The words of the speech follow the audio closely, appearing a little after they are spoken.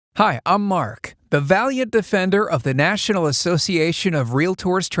Hi, I'm Mark, the valiant defender of the National Association of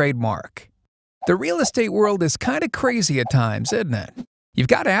Realtors Trademark. The real estate world is kind of crazy at times, isn't it? You've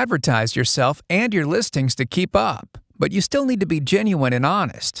got to advertise yourself and your listings to keep up, but you still need to be genuine and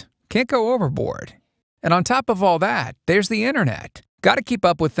honest. Can't go overboard. And on top of all that, there's the internet. Got to keep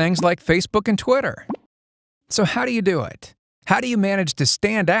up with things like Facebook and Twitter. So how do you do it? How do you manage to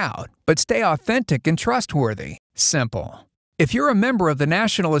stand out, but stay authentic and trustworthy? Simple. If you're a member of the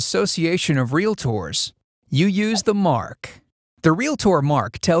National Association of Realtors, you use the mark. The Realtor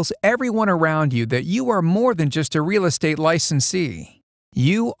mark tells everyone around you that you are more than just a real estate licensee.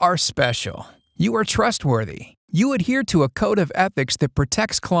 You are special. You are trustworthy. You adhere to a code of ethics that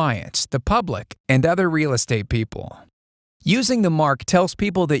protects clients, the public, and other real estate people. Using the mark tells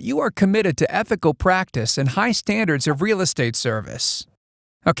people that you are committed to ethical practice and high standards of real estate service.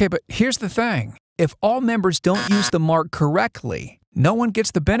 Okay, but here's the thing. If all members don't use the mark correctly, no one gets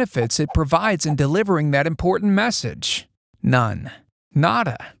the benefits it provides in delivering that important message. None.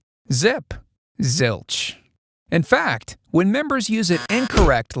 Nada. Zip. Zilch. In fact, when members use it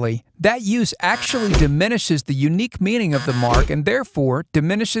incorrectly, that use actually diminishes the unique meaning of the mark and therefore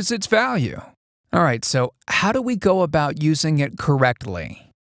diminishes its value. All right, so how do we go about using it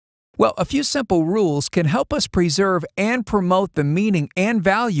correctly? Well, a few simple rules can help us preserve and promote the meaning and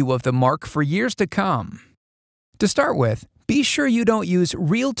value of the mark for years to come. To start with, be sure you don't use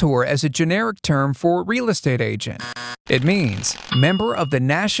Realtor as a generic term for real estate agent. It means member of the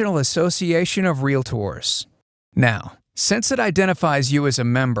National Association of Realtors. Now, since it identifies you as a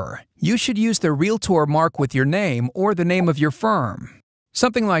member, you should use the Realtor mark with your name or the name of your firm.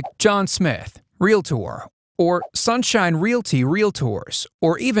 Something like John Smith, Realtor, or Sunshine Realty Realtors,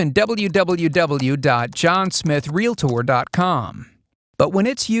 or even www.johnsmithrealtor.com. But when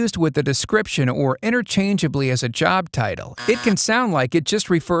it's used with a description or interchangeably as a job title, it can sound like it just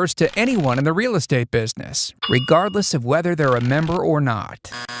refers to anyone in the real estate business, regardless of whether they're a member or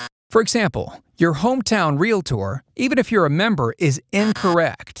not. For example, your hometown realtor, even if you're a member, is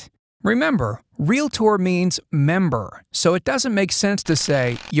incorrect. Remember, Realtor means member, so it doesn't make sense to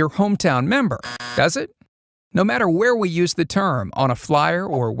say your hometown member, does it? No matter where we use the term, on a flyer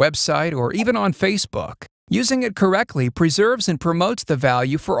or website or even on Facebook, using it correctly preserves and promotes the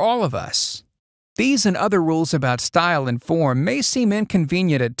value for all of us. These and other rules about style and form may seem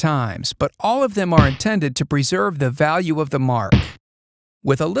inconvenient at times, but all of them are intended to preserve the value of the mark.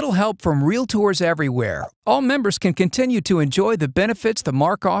 With a little help from Realtors everywhere, all members can continue to enjoy the benefits the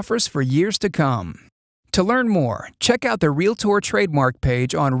mark offers for years to come. To learn more, check out the Realtor trademark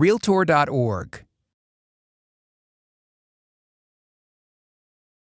page on Realtor.org.